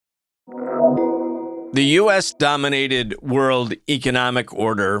The U.S.-dominated world economic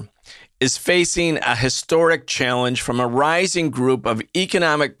order is facing a historic challenge from a rising group of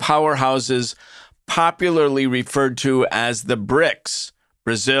economic powerhouses popularly referred to as the BRICS: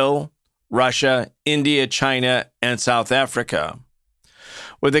 Brazil, Russia, India, China, and South Africa.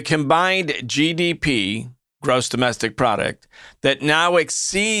 With a combined GDP, gross domestic product, that now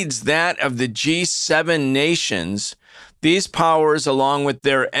exceeds that of the G7 nations, these powers, along with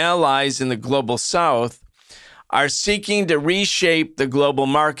their allies in the global South, are seeking to reshape the global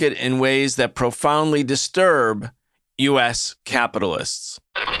market in ways that profoundly disturb U.S. capitalists.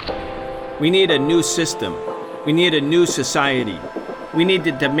 We need a new system. We need a new society. We need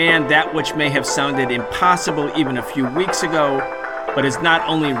to demand that which may have sounded impossible even a few weeks ago, but is not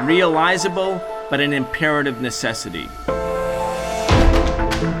only realizable, but an imperative necessity.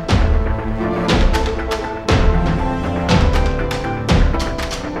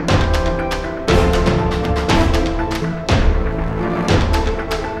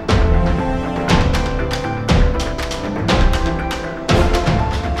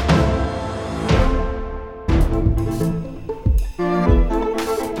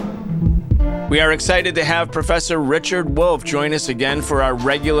 We are excited to have Professor Richard Wolff join us again for our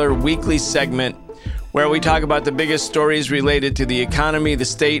regular weekly segment where we talk about the biggest stories related to the economy, the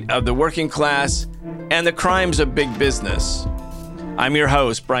state of the working class, and the crimes of big business. I'm your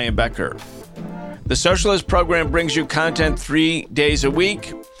host, Brian Becker. The Socialist Program brings you content 3 days a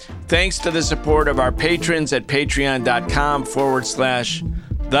week, thanks to the support of our patrons at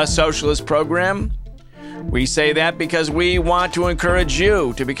patreon.com/The Socialist Program. We say that because we want to encourage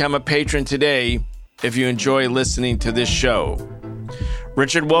you to become a patron today if you enjoy listening to this show.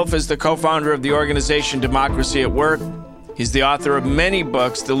 Richard Wolff is the co-founder of the organization Democracy at Work. He's the author of many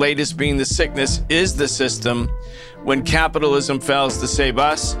books, the latest being The Sickness is the System: When Capitalism Fails to Save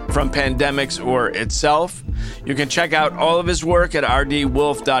Us from Pandemics or Itself. You can check out all of his work at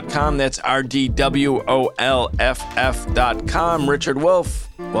rdwolff.com. That's rdwolff.com. Richard Wolff,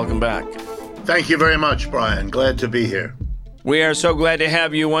 welcome back. Thank you very much, Brian. Glad to be here. We are so glad to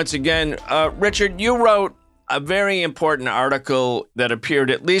have you once again. Richard, you wrote a very important article that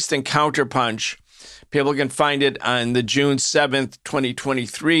appeared at least in Counterpunch. People can find it on the June 7th,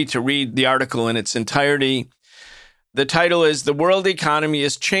 2023 to read the article in its entirety. The title is "The World Economy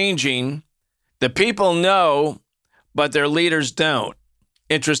is Changing. The People Know, but Their Leaders Don't."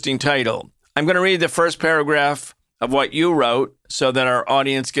 Interesting title. I'm going to read the first paragraph of what you wrote so that our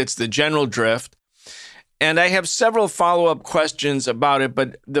audience gets the general drift. And I have several follow-up questions about it,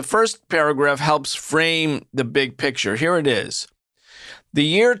 but the first paragraph helps frame the big picture. Here it is. The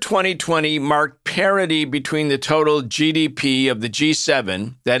year 2020 marked parity between the total GDP of the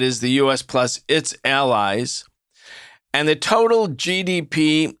G7, that is the U.S. plus its allies, and the total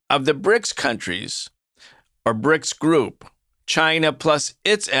GDP of the BRICS countries, or BRICS group, China plus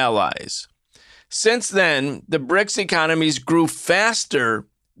its allies. Since then, the BRICS economies grew faster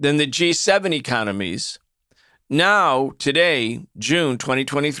than the G7 economies. Now, today, June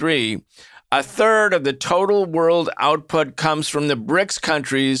 2023, a third of the total world output comes from the BRICS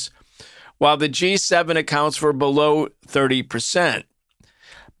countries, while the G7 accounts for below 30%.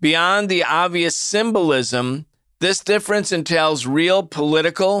 Beyond the obvious symbolism, this difference entails real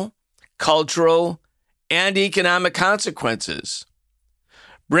political, cultural, and economic consequences.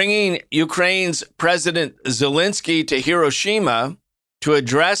 Bringing Ukraine's President Zelensky to Hiroshima to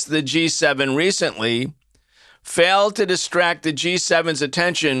address the G7 recently failed to distract the G7's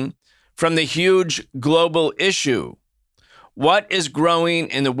attention from the huge global issue. What is growing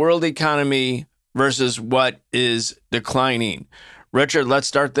in the world economy versus what is declining? Richard, let's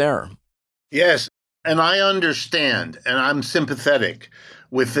start there. Yes, and I understand, and I'm sympathetic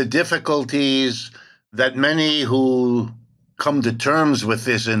with the difficulties that many who come to terms with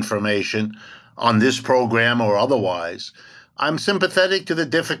this information on this program or otherwise. I'm sympathetic to the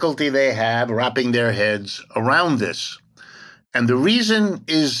difficulty they have wrapping their heads around this. And the reason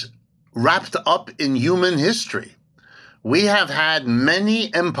is wrapped up in human history. We have had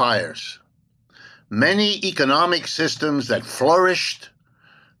many empires, many economic systems that flourished,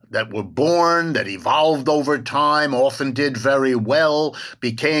 that were born, that evolved over time, often did very well,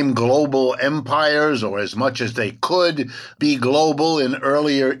 became global empires, or as much as they could be global in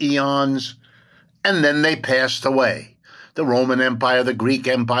earlier eons, and then they passed away. The Roman Empire, the Greek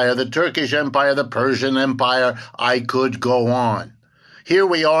Empire, the Turkish Empire, the Persian Empire, I could go on. Here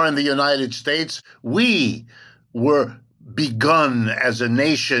we are in the United States. We were begun as a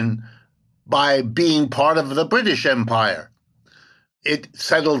nation by being part of the British Empire. It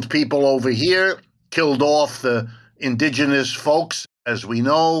settled people over here, killed off the indigenous folks as we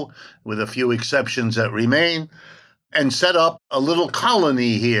know, with a few exceptions that remain, and set up a little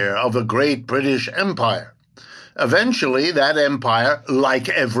colony here of a great British Empire. Eventually, that empire, like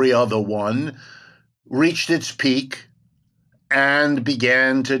every other one, reached its peak and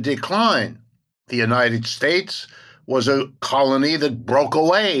began to decline. The United States was a colony that broke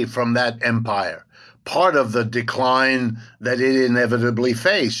away from that empire, part of the decline that it inevitably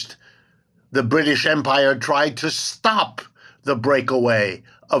faced. The British Empire tried to stop the breakaway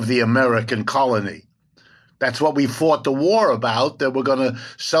of the American colony. That's what we fought the war about, that we're going to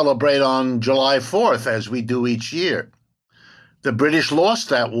celebrate on July 4th, as we do each year. The British lost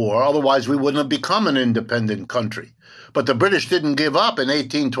that war, otherwise we wouldn't have become an independent country. But the British didn't give up. In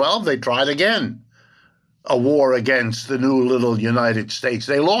 1812, they tried again, a war against the new little United States.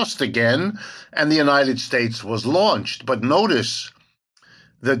 They lost again, and the United States was launched. But notice,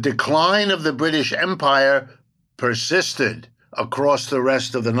 the decline of the British Empire persisted across the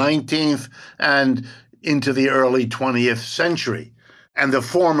rest of the 19th and into the early 20th century. And the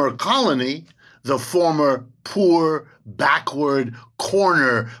former colony, the former poor, backward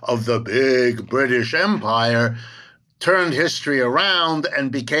corner of the big British Empire, turned history around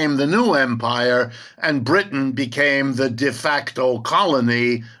and became the new empire, and Britain became the de facto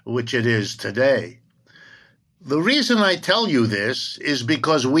colony, which it is today. The reason I tell you this is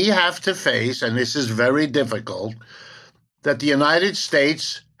because we have to face, and this is very difficult, that the United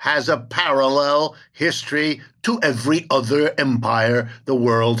States has a parallel history to every other empire the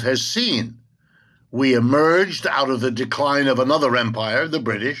world has seen. We emerged out of the decline of another empire, the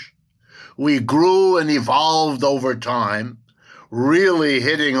British. We grew and evolved over time, really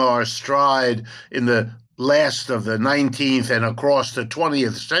hitting our stride in the last of the 19th and across the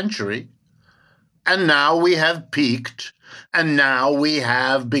 20th century. And now we have peaked, and now we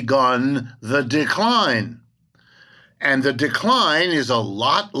have begun the decline. And the decline is a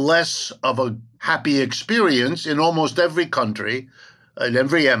lot less of a happy experience in almost every country, in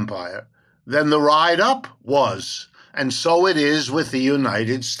every empire, than the ride up was. And so it is with the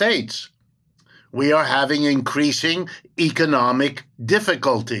United States. We are having increasing economic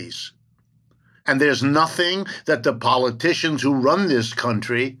difficulties. And there's nothing that the politicians who run this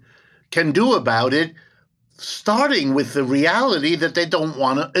country can do about it, starting with the reality that they don't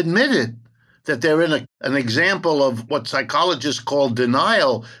want to admit it, that they're in an example of what psychologists call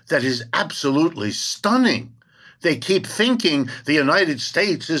denial that is absolutely stunning. They keep thinking the United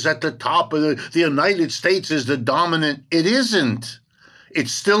States is at the top of the United States is the dominant. It isn't.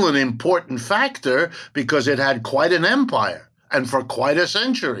 It's still an important factor because it had quite an empire and for quite a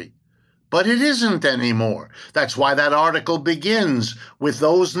century. But it isn't anymore. That's why that article begins with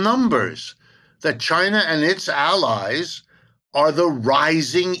those numbers, that China and its allies are the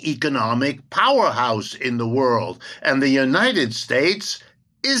rising economic powerhouse in the world, and the United States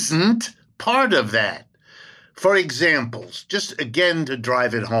isn't part of that. For examples, just again to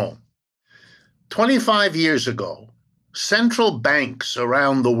drive it home, 25 years ago, central banks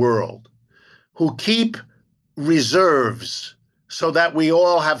around the world who keep reserves so that we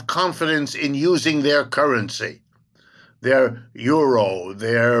all have confidence in using their currency, their euro,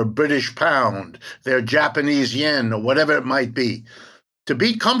 their British pound, their Japanese yen, or whatever it might be. To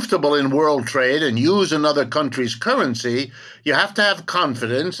be comfortable in world trade and use another country's currency, you have to have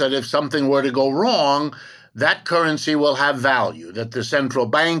confidence that if something were to go wrong, that currency will have value, that the central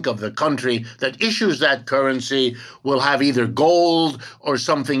bank of the country that issues that currency will have either gold or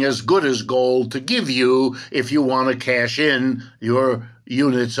something as good as gold to give you if you want to cash in your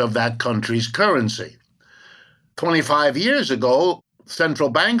units of that country's currency. 25 years ago, central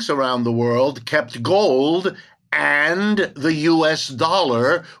banks around the world kept gold and the US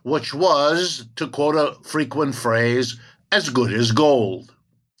dollar, which was, to quote a frequent phrase, as good as gold.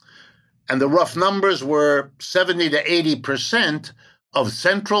 And the rough numbers were 70 to 80% of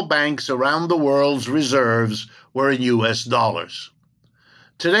central banks around the world's reserves were in US dollars.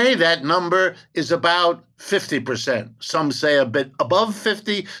 Today, that number is about 50%. Some say a bit above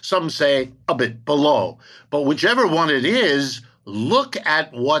 50, some say a bit below. But whichever one it is, look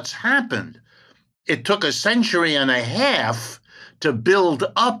at what's happened. It took a century and a half to build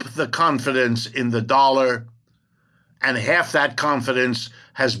up the confidence in the dollar, and half that confidence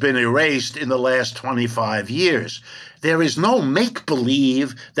has been erased in the last 25 years. There is no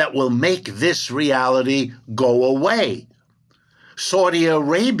make-believe that will make this reality go away. Saudi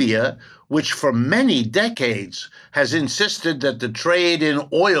Arabia, which for many decades has insisted that the trade in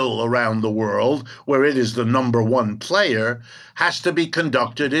oil around the world, where it is the number one player, has to be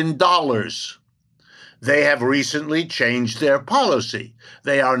conducted in dollars. They have recently changed their policy.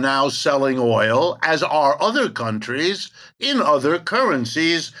 They are now selling oil, as are other countries, in other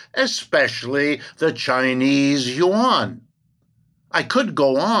currencies, especially the Chinese yuan. I could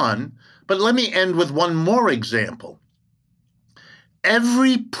go on, but let me end with one more example.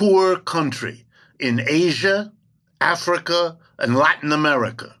 Every poor country in Asia, Africa, and Latin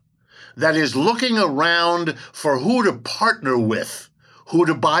America that is looking around for who to partner with, who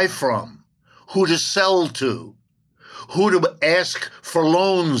to buy from, who to sell to, who to ask for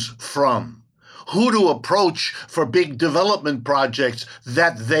loans from, who to approach for big development projects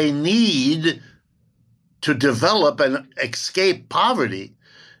that they need to develop and escape poverty,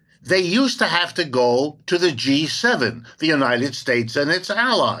 they used to have to go to the G7, the United States and its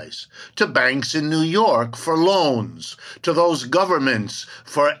allies, to banks in New York for loans, to those governments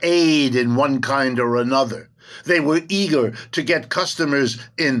for aid in one kind or another. They were eager to get customers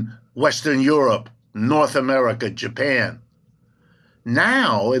in Western Europe, North America, Japan.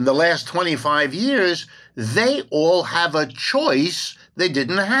 Now, in the last 25 years, they all have a choice they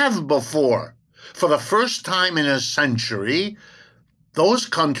didn't have before. For the first time in a century, those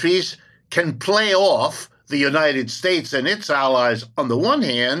countries can play off the United States and its allies on the one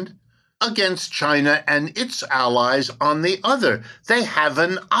hand against China and its allies on the other. They have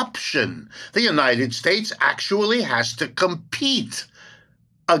an option. The United States actually has to compete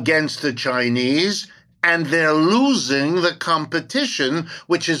against the Chinese, and they're losing the competition,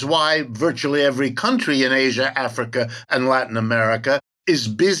 which is why virtually every country in Asia, Africa, and Latin America is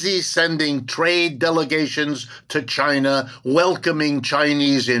busy sending trade delegations to China, welcoming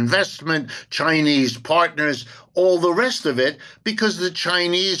Chinese investment, Chinese partners, all the rest of it, because the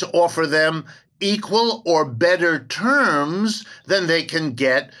Chinese offer them equal or better terms than they can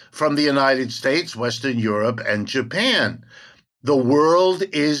get from the United States, Western Europe, and Japan. The world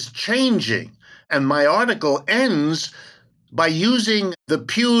is changing. And my article ends by using the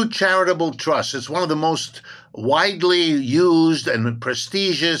Pew Charitable Trust. It's one of the most widely used and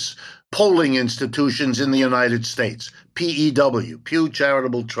prestigious polling institutions in the United States, PEW, Pew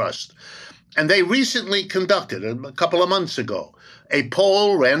Charitable Trust. And they recently conducted, a couple of months ago, a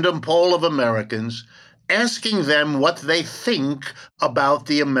poll, random poll of Americans, asking them what they think about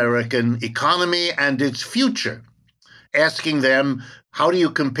the American economy and its future, asking them, how do you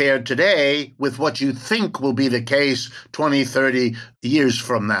compare today with what you think will be the case 20, 30 years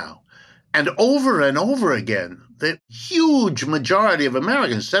from now? And over again, the huge majority of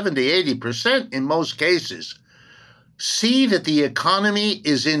Americans, 70, 80% in most cases, see that the economy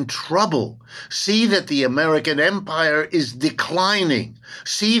is in trouble, see that the American empire is declining,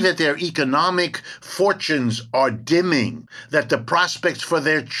 see that their economic fortunes are dimming, that the prospects for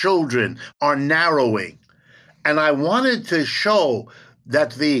their children are narrowing. And I wanted to show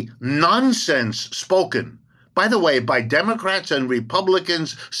that the nonsense spoken, by the way, by Democrats and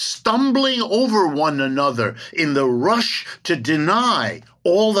Republicans stumbling over one another in the rush to deny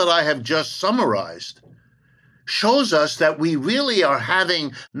all that I have just summarized, shows us that we really are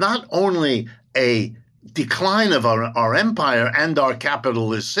having not only a decline of our empire and our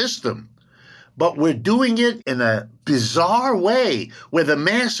capitalist system, but we're doing it in a bizarre way where the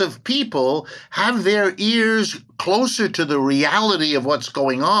mass of people have their ears closer to the reality of what's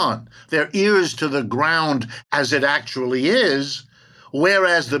going on, their ears to the ground as it actually is,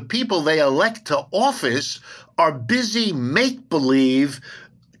 whereas the people they elect to office are busy make-believe,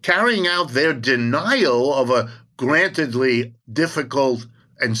 carrying out their denial of a grantedly difficult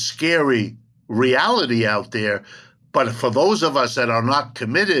and scary reality out there. But for those of us that are not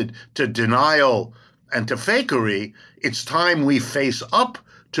committed to denial and to fakery, it's time we face up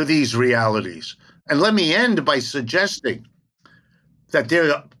to these realities. And let me end by suggesting that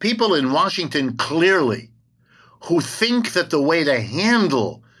there are people in Washington clearly who think that the way to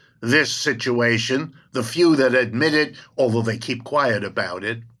handle this situation, the few that admit it, although they keep quiet about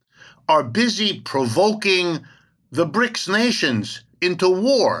it, are busy provoking the BRICS nations into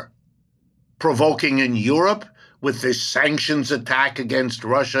war, provoking in Europe with this sanctions attack against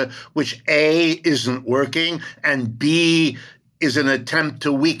Russia, which A, isn't working, and B, is an attempt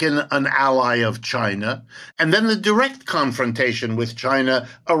to weaken an ally of China, and then the direct confrontation with China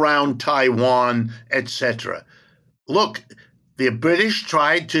around Taiwan, etc. Look, the British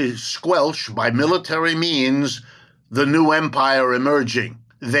tried to squelch by military means the new empire emerging.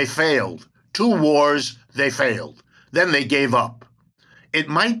 They failed. 2 wars, they failed. Then they gave up. It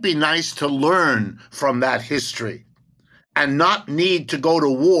might be nice to learn from that history and not need to go to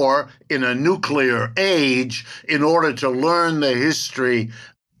war in a nuclear age in order to learn the history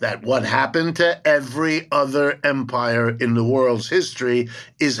that what happened to every other empire in the world's history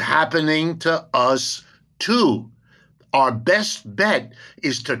is happening to us Two, our best bet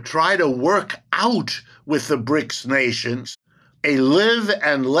is to try to work out with the BRICS nations a live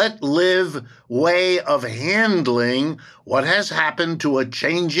and let live way of handling what has happened to a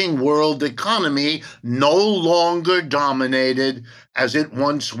changing world economy no longer dominated as it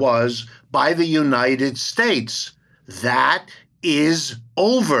once was by the United States. That is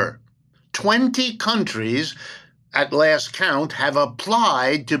over. 20 countries, at last count, have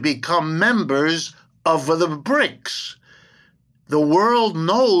applied to become members of the BRICS. The world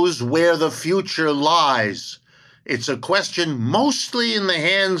knows where the future lies. It's a question mostly in the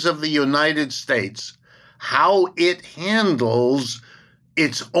hands of the United States, how it handles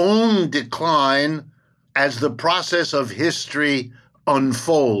its own decline as the process of history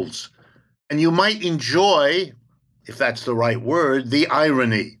unfolds. And you might enjoy, if that's the right word, the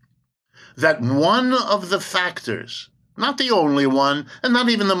irony that one of the factors, not the only one, and not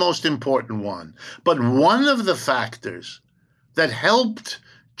even the most important one, but one of the factors that helped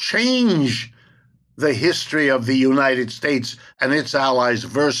change the history of the United States and its allies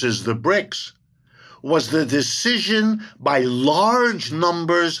versus the BRICS was the decision by large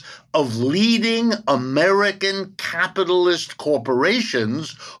numbers of leading American capitalist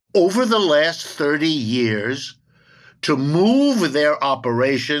corporations over the last 30 years to move their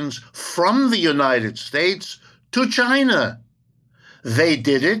operations from the United States to China. They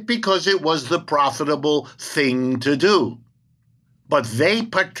did it because it was the profitable thing to do. But they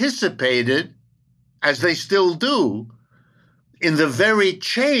participated, as they still do, in the very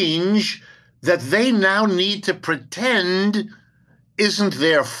change that they now need to pretend isn't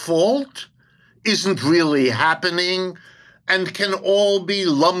their fault, isn't really happening, and can all be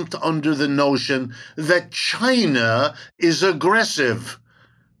lumped under the notion that China is aggressive,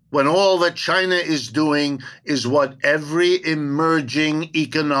 when all that China is doing is what every emerging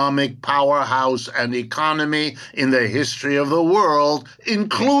economic powerhouse and economy in the history of the world,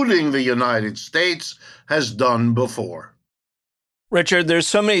 including the United States, has done before. Richard, there's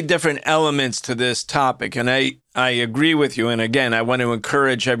so many different elements to this topic, and I agree with you. And again, I want to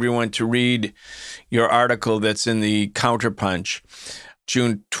encourage everyone to read your article that's in the Counterpunch,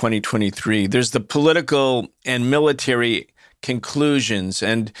 June 2023. There's the political and military conclusions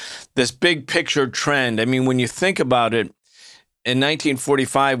and this big picture trend. I mean, when you think about it, in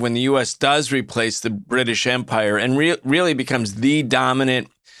 1945, when the U.S. does replace the British Empire and really becomes the dominant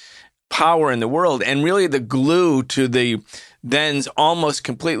power in the world and really the glue to the then almost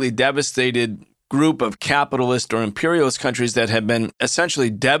completely devastated group of capitalist or imperialist countries that have been essentially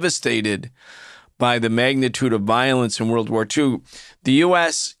devastated by the magnitude of violence in World War II, the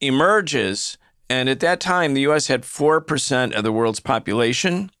U.S. emerges. And at that time, the U.S. had 4% of the world's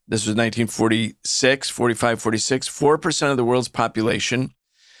population. This was 1946, 45, 46, 4% of the world's population,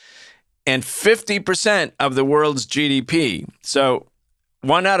 and 50% of the world's GDP. So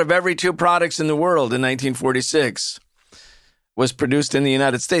 1 out of every 2 products in the world in 1946 was produced in the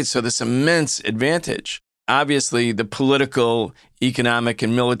United States. So this immense advantage. Obviously, the political, economic,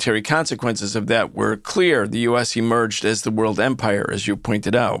 and military consequences of that were clear. The U.S. emerged as the world empire, as you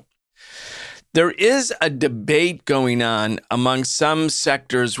pointed out. There is a debate going on among some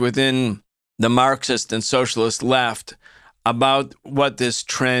sectors within the Marxist and socialist left about what this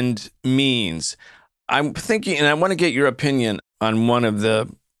trend means. I'm thinking, and I want to get your opinion on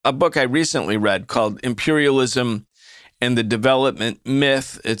a book I recently read called Imperialism and the Development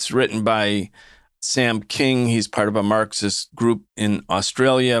Myth. It's written by Sam King. He's part of a Marxist group in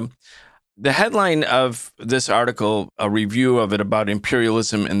Australia. The headline of this article, a review of it about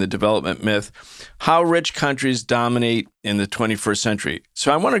imperialism and the development myth, how rich countries dominate in the 21st century.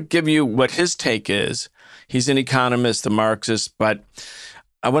 So I want to give you what his take is. He's an economist, a Marxist, but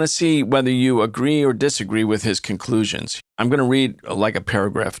I want to see whether you agree or disagree with his conclusions. I'm going to read like a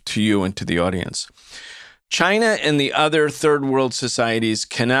paragraph to you and to the audience. China and the other third world societies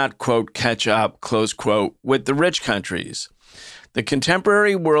cannot, quote, catch up, close quote, with the rich countries. The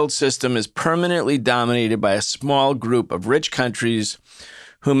contemporary world system is permanently dominated by a small group of rich countries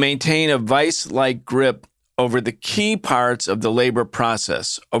who maintain a vice-like grip over the key parts of the labor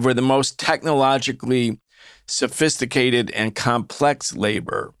process, over the most technologically sophisticated and complex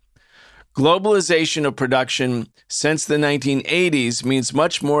labor. Globalization of production since the 1980s means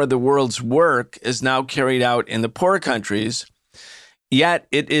much more of the world's work is now carried out in the poor countries, yet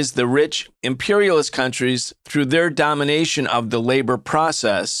it is the rich imperialist countries, through their domination of the labor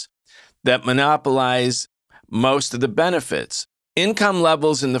process, that monopolize most of the benefits. Income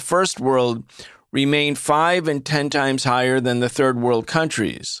levels in the first world remain 5 and 10 times higher than the third world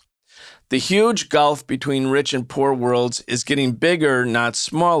countries. The huge gulf between rich and poor worlds is getting bigger, not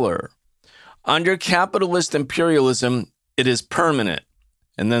smaller. Under capitalist imperialism, it is permanent.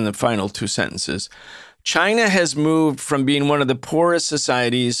 And then the final two sentences. China has moved from being one of the poorest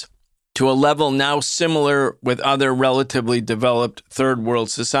societies to a level now similar with other relatively developed third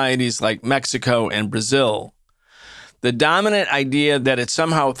world societies like Mexico and Brazil. The dominant idea that it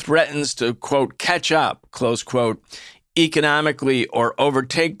somehow threatens to, quote, catch up, close quote, economically or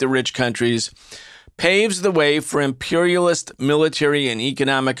overtake the rich countries paves the way for imperialist military and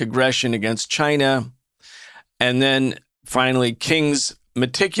economic aggression against China. And then finally, King's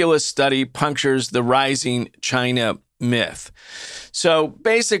meticulous study punctures the rising China myth. So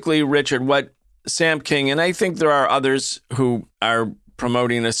basically, Richard, what Sam King, and I think there are others who are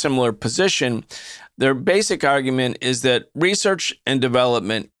promoting a similar position, their basic argument is that research and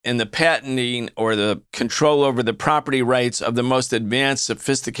development and the patenting or the control over the property rights of the most advanced,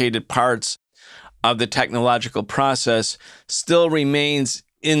 sophisticated parts of the technological process still remains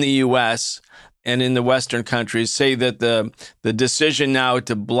in the U.S., and in the Western countries. Say that the decision now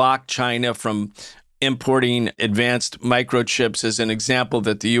to block China from importing advanced microchips is an example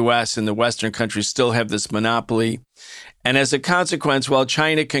that the U.S. and the Western countries still have this monopoly. And as a consequence, while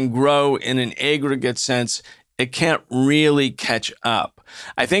China can grow in an aggregate sense, it can't really catch up.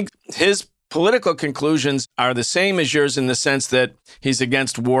 I think his political conclusions are the same as yours in the sense that he's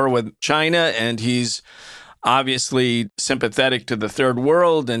against war with China and he's obviously sympathetic to the third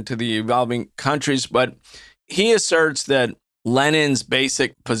world and to the evolving countries, but he asserts that Lenin's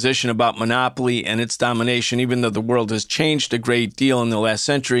basic position about monopoly and its domination, even though the world has changed a great deal in the last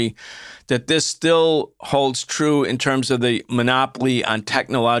century, that this still holds true in terms of the monopoly on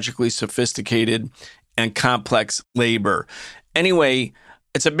technologically sophisticated and complex labor. Anyway,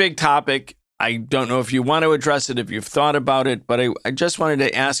 it's a big topic. I don't know if you want to address it, if you've thought about it, but I just wanted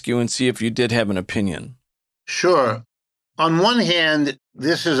to ask you and see if you did have an opinion. Sure. On one hand,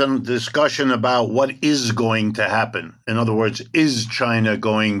 this is a discussion about what is going to happen. In other words, is China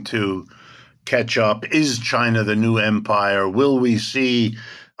going to catch up? Is China the new empire? Will we see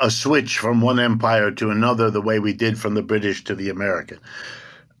a switch from one empire to another the way we did from the British to the American?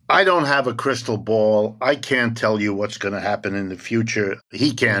 I don't have a crystal ball. I can't tell you what's going to happen in the future.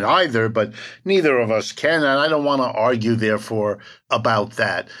 He can't either, but neither of us can, and I don't want to argue, therefore, about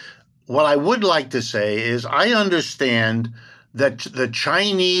that. What I would like to say is I understand that the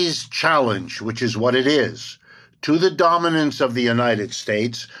Chinese challenge, which is what it is, to the dominance of the United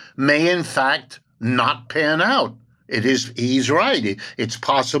States may in fact not pan out. He's right. It's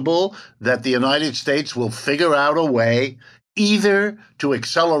possible that the United States will figure out a way either to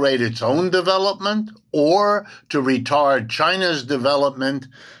accelerate its own development or to retard China's development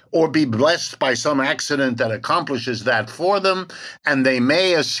or be blessed by some accident that accomplishes that for them, and they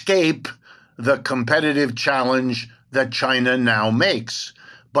may escape the competitive challenge that China now makes.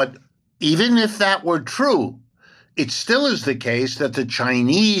 But even if that were true, it still is the case that the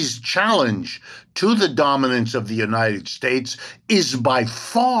Chinese challenge to the dominance of the United States is by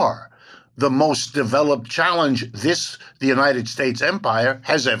far the most developed challenge the United States empire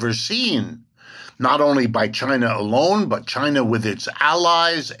has ever seen. Not only by China alone, but China with its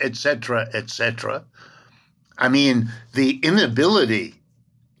allies, et cetera, et cetera. I mean, the inability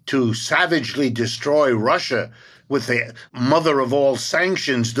to savagely destroy Russia with the mother of all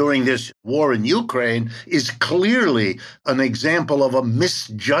sanctions during this war in Ukraine is clearly an example of a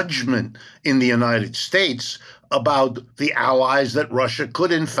misjudgment in the United States about the allies that Russia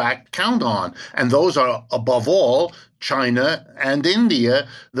could in fact count on. And those are, above all, China and India,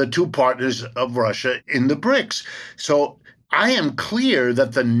 the two partners of Russia in the BRICS. So I am clear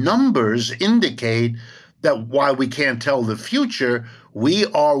that the numbers indicate that while we can't tell the future, we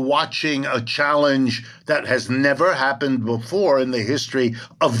are watching a challenge that has never happened before in the history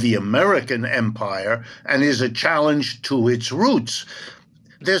of the American empire and is a challenge to its roots.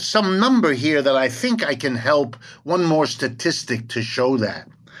 There's some number here that I think I can help, one more statistic to show that.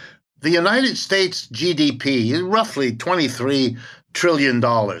 The United States GDP is roughly $23 trillion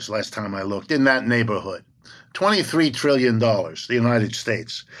last time I looked, in that neighborhood. $23 trillion, the United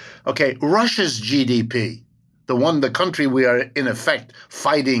States. Okay, Russia's GDP, the country we are in effect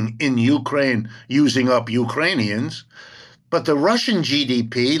fighting in Ukraine, using up Ukrainians, but the Russian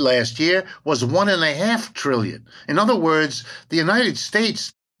GDP last year was $1.5 trillion. In other words, the United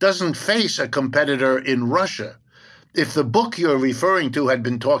States doesn't face a competitor in Russia. If the book you're referring to had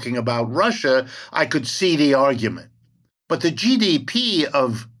been talking about Russia, I could see the argument. But the GDP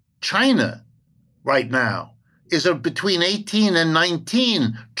of China right now is between 18 and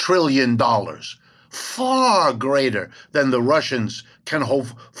 19 trillion dollars, far greater than the Russians can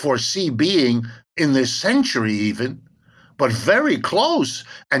foresee being in this century even. but very close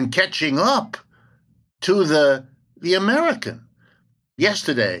and catching up to the American.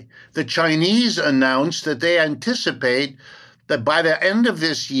 Yesterday, the Chinese announced that they anticipate that by the end of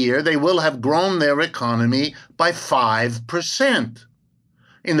this year, they will have grown their economy by 5%.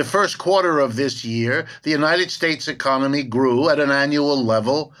 In the first quarter of this year, the United States economy grew at an annual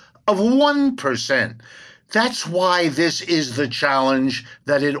level of 1%. That's why this is the challenge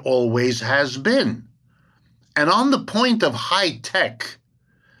that it always has been. And on the point of high tech,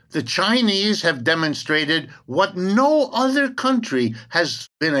 the Chinese have demonstrated what no other country has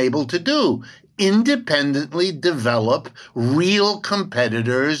been able to do: independently develop real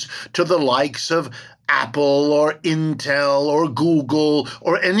competitors to the likes of Apple or Intel or Google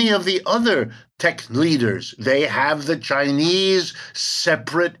or any of the other tech leaders. They have the Chinese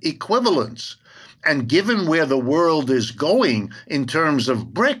separate equivalents. And given where the world is going in terms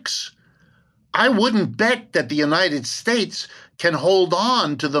of BRICS, I wouldn't bet that the United States can hold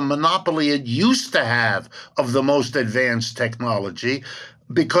on to the monopoly it used to have of the most advanced technology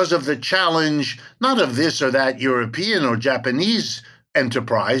because of the challenge, not of this or that European or Japanese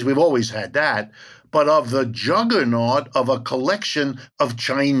enterprise, we've always had that, but of the juggernaut of a collection of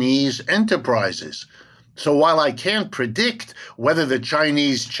Chinese enterprises. So while I can't predict whether the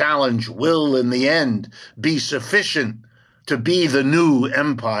Chinese challenge will, in the end, be sufficient to be the new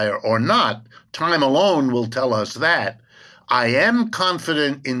empire or not, time alone will tell us that, I am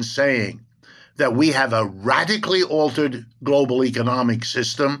confident in saying that we have a radically altered global economic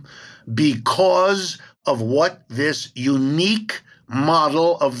system because of what this unique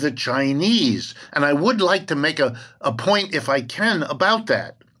model of the Chinese. And I would like to make a point, if I can, about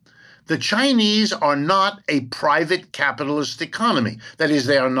that. The Chinese are not a private capitalist economy. That is,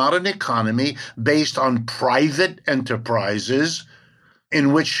 they are not an economy based on private enterprises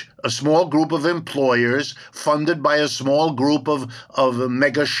in which a small group of employers funded by a small group of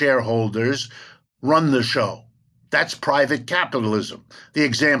mega shareholders run the show. That's private capitalism. The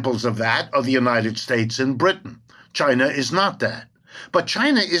examples of that are the United States and Britain. China is not that. But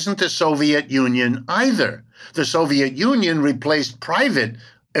China isn't the Soviet Union either. The Soviet Union replaced private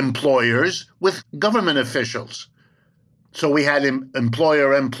employers with government officials. So we had an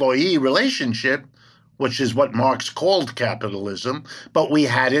employer-employee relationship, which is what Marx called capitalism, but we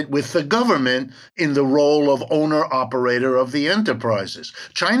had it with the government in the role of owner-operator of the enterprises.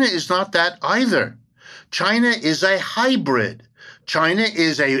 China is not that either. China is a hybrid. China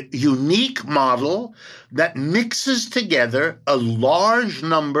is a unique model that mixes together a large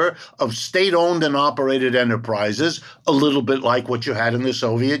number of state-owned and operated enterprises, a little bit like what you had in the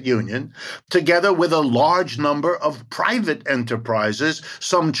Soviet Union, together with a large number of private enterprises,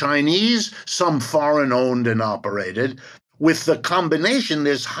 some Chinese, some foreign-owned and operated, with the combination,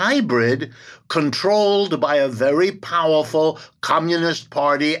 this hybrid, controlled by a very powerful Communist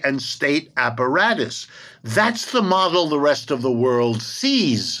Party and state apparatus. That's the model the rest of the world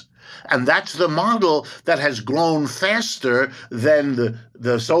sees. And that's the model that has grown faster than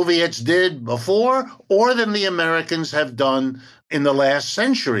the Soviets did before or than the Americans have done in the last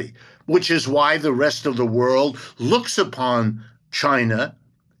century, which is why the rest of the world looks upon China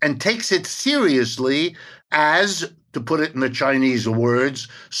and takes it seriously as, to put it in the Chinese words,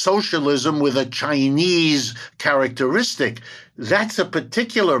 socialism with a Chinese characteristic. That's a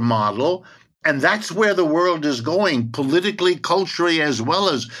particular model, and that's where the world is going, politically, culturally, as well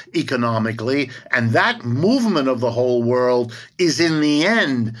as economically. And that movement of the whole world is, in the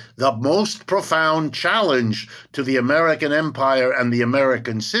end, the most profound challenge to the American empire and the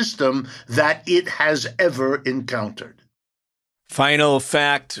American system that it has ever encountered. Final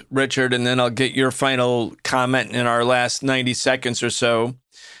fact, Richard, and then I'll get your final comment in our last 90 seconds or so.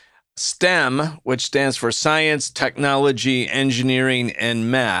 STEM, which stands for Science, Technology, Engineering,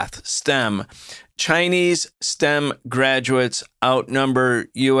 and Math, STEM, Chinese STEM graduates outnumber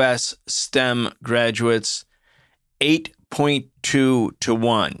U.S. STEM graduates 8.2 to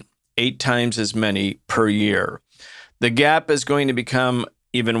 1, 8 times as many per year. The gap is going to become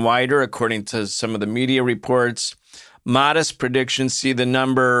even wider, according to some of the media reports. Modest predictions see the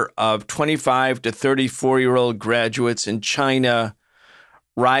number of 25 to 34-year-old graduates in China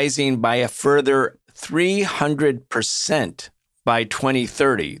rising by a further 300% by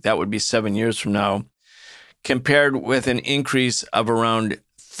 2030. That would be 7 years from now, compared with an increase of around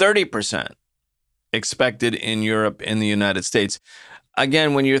 30% expected in Europe and the United States.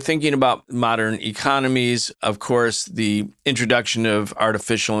 Again, when you're thinking about modern economies, of course, the introduction of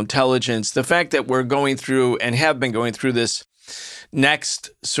artificial intelligence, the fact that we're going through and have been going through this next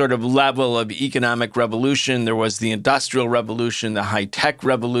sort of level of economic revolution. There was the Industrial Revolution, the high-tech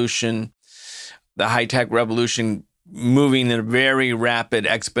revolution. The high-tech revolution moving at a very rapid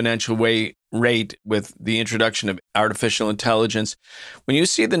exponential rate with the introduction of artificial intelligence. When you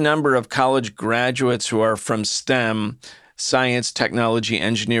see the number of college graduates who are from STEM, science, technology,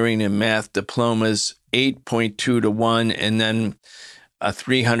 engineering, and math diplomas, 8.2 to 1, and then a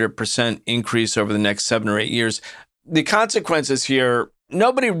 300% increase over the next 7 or 8 years. The consequences here,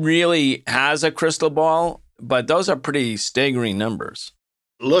 nobody really has a crystal ball, but those are pretty staggering numbers.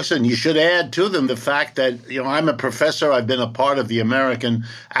 Listen, you should add to them the fact that, I'm a professor. I've been a part of the American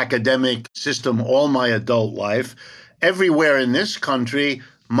academic system all my adult life. Everywhere in this country,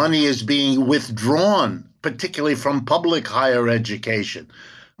 money is being withdrawn, particularly from public higher education.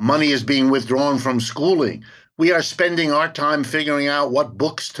 Money is being withdrawn from schooling. We are spending our time figuring out what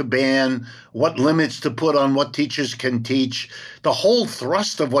books to ban, what limits to put on what teachers can teach. The whole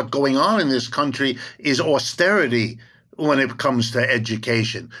thrust of what's going on in this country is austerity when it comes to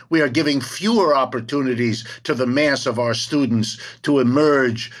education. We are giving fewer opportunities to the mass of our students to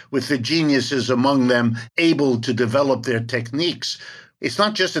emerge with the geniuses among them able to develop their techniques. It's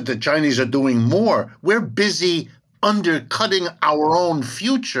not just that the Chinese are doing more. We're busy undercutting our own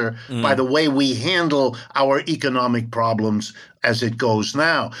future by the way we handle our economic problems as it goes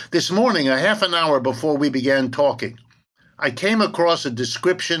now. This morning, a half an hour before we began talking, I came across a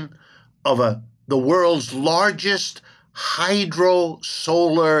description of the world's largest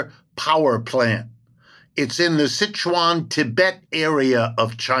hydro-solar power plant. It's in the Sichuan, Tibet area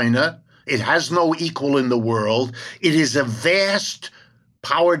of China. It has no equal in the world. It is a vast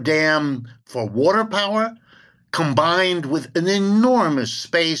power dam for water power, combined with an enormous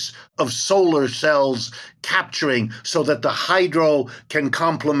space of solar cells capturing so that the hydro can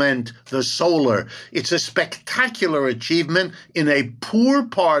complement the solar. It's a spectacular achievement in a poor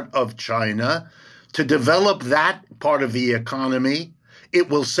part of China to develop that part of the economy. It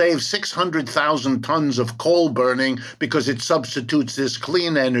will save 600,000 tons of coal burning because it substitutes this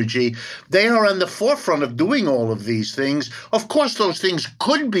clean energy. They are on the forefront of doing all of these things. Of course, those things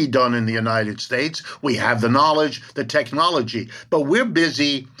could be done in the United States. We have the knowledge, the technology, but we're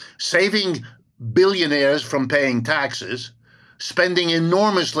busy saving billionaires from paying taxes, spending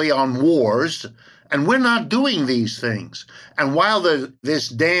enormously on wars, and we're not doing these things. And while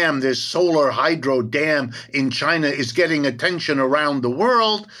this solar hydro dam in China is getting attention around the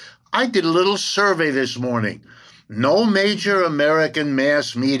world, I did a little survey this morning. No major American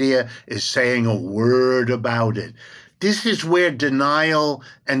mass media is saying a word about it. This is where denial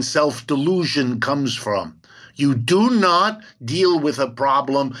and self-delusion comes from. You do not deal with a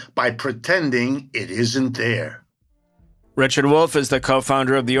problem by pretending it isn't there. Richard Wolff is the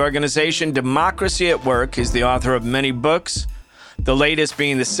co-founder of the organization Democracy at Work. He's the author of many books, the latest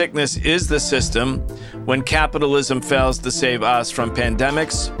being The Sickness is the System, When Capitalism Fails to Save Us from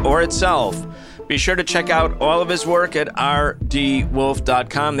Pandemics or Itself. Be sure to check out all of his work at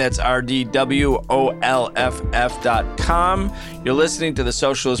rdwolf.com. That's rdwolff.com. You're listening to The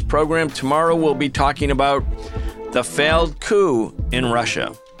Socialist Program. Tomorrow we'll be talking about the failed coup in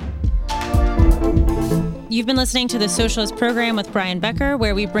Russia. You've been listening to The Socialist Program with Brian Becker,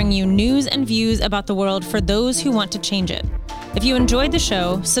 where we bring you news and views about the world for those who want to change it. If you enjoyed the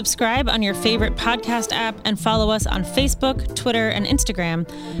show, subscribe on your favorite podcast app and follow us on Facebook, Twitter, and Instagram,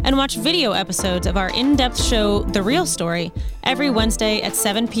 and watch video episodes of our in-depth show, The Real Story, every Wednesday at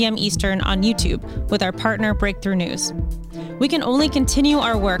 7 p.m. Eastern on YouTube with our partner Breakthrough News. We can only continue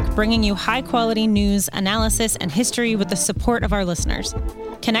our work bringing you high-quality news, analysis, and history with the support of our listeners.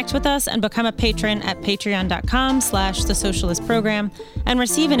 Connect with us and become a patron at patreon.com/The Socialist Program and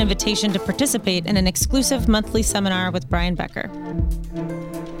receive an invitation to participate in an exclusive monthly seminar with Brian Becker.